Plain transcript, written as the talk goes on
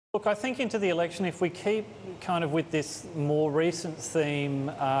Look, I think into the election, if we keep kind of with this more recent theme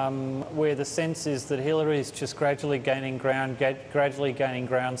where the sense is that Hillary is just gradually gaining ground,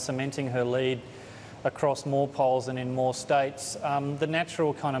 cementing her lead across more polls and in more states, the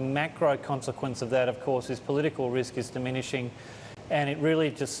natural kind of macro consequence of that, of course, is political risk is diminishing, and it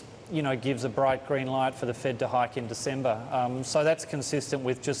really just gives a bright green light for the Fed to hike in December. So that's consistent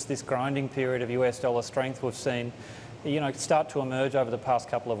with just this grinding period of US dollar strength we've seen start to emerge over the past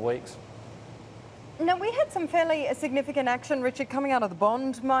couple of weeks. Now, we had some fairly significant action, Richard, coming out of the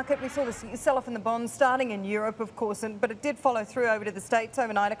bond market. We saw this sell-off in the bonds starting in Europe, of course, but it did follow through over to the States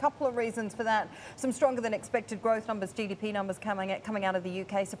overnight. A couple of reasons for that. Some stronger than expected growth numbers, GDP numbers coming out of the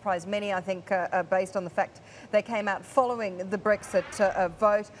UK surprised many, I think, based on the fact they came out following the Brexit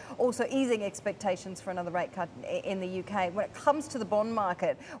vote. Also easing expectations for another rate cut in the UK. When it comes to the bond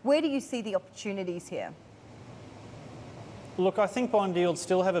market, where do you see the opportunities here? Look, I think bond yields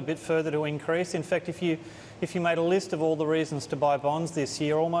still have a bit further to increase. In fact, if you made a list of all the reasons to buy bonds this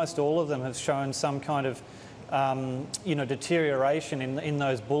year, almost all of them have shown some kind of deterioration in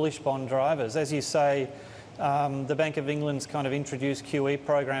those bullish bond drivers. As you say, the Bank of England's kind of introduced QE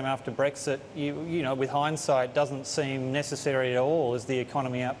program after Brexit, with hindsight, doesn't seem necessary at all as the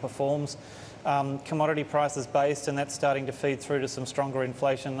economy outperforms. Commodity prices based, and that's starting to feed through to some stronger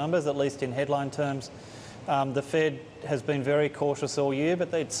inflation numbers, at least in headline terms. The Fed has been very cautious all year,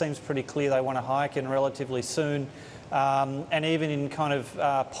 but it seems pretty clear they want to hike in relatively soon. And even in kind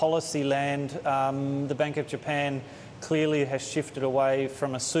of policy land, the Bank of Japan clearly has shifted away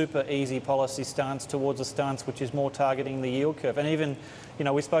from a super easy policy stance towards a stance which is more targeting the yield curve. And even,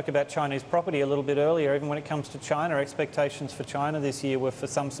 we spoke about Chinese property a little bit earlier. Even when it comes to China, expectations for China this year were for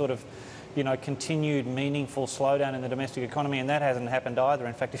some sort of continued meaningful slowdown in the domestic economy, and that hasn't happened either.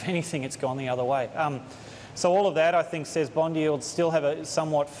 In fact, if anything, it's gone the other way. So all of that, I think, says bond yields still have a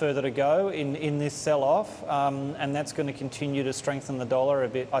somewhat further to go in this sell-off, and that's going to continue to strengthen the dollar a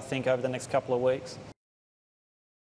bit, I think, over the next couple of weeks.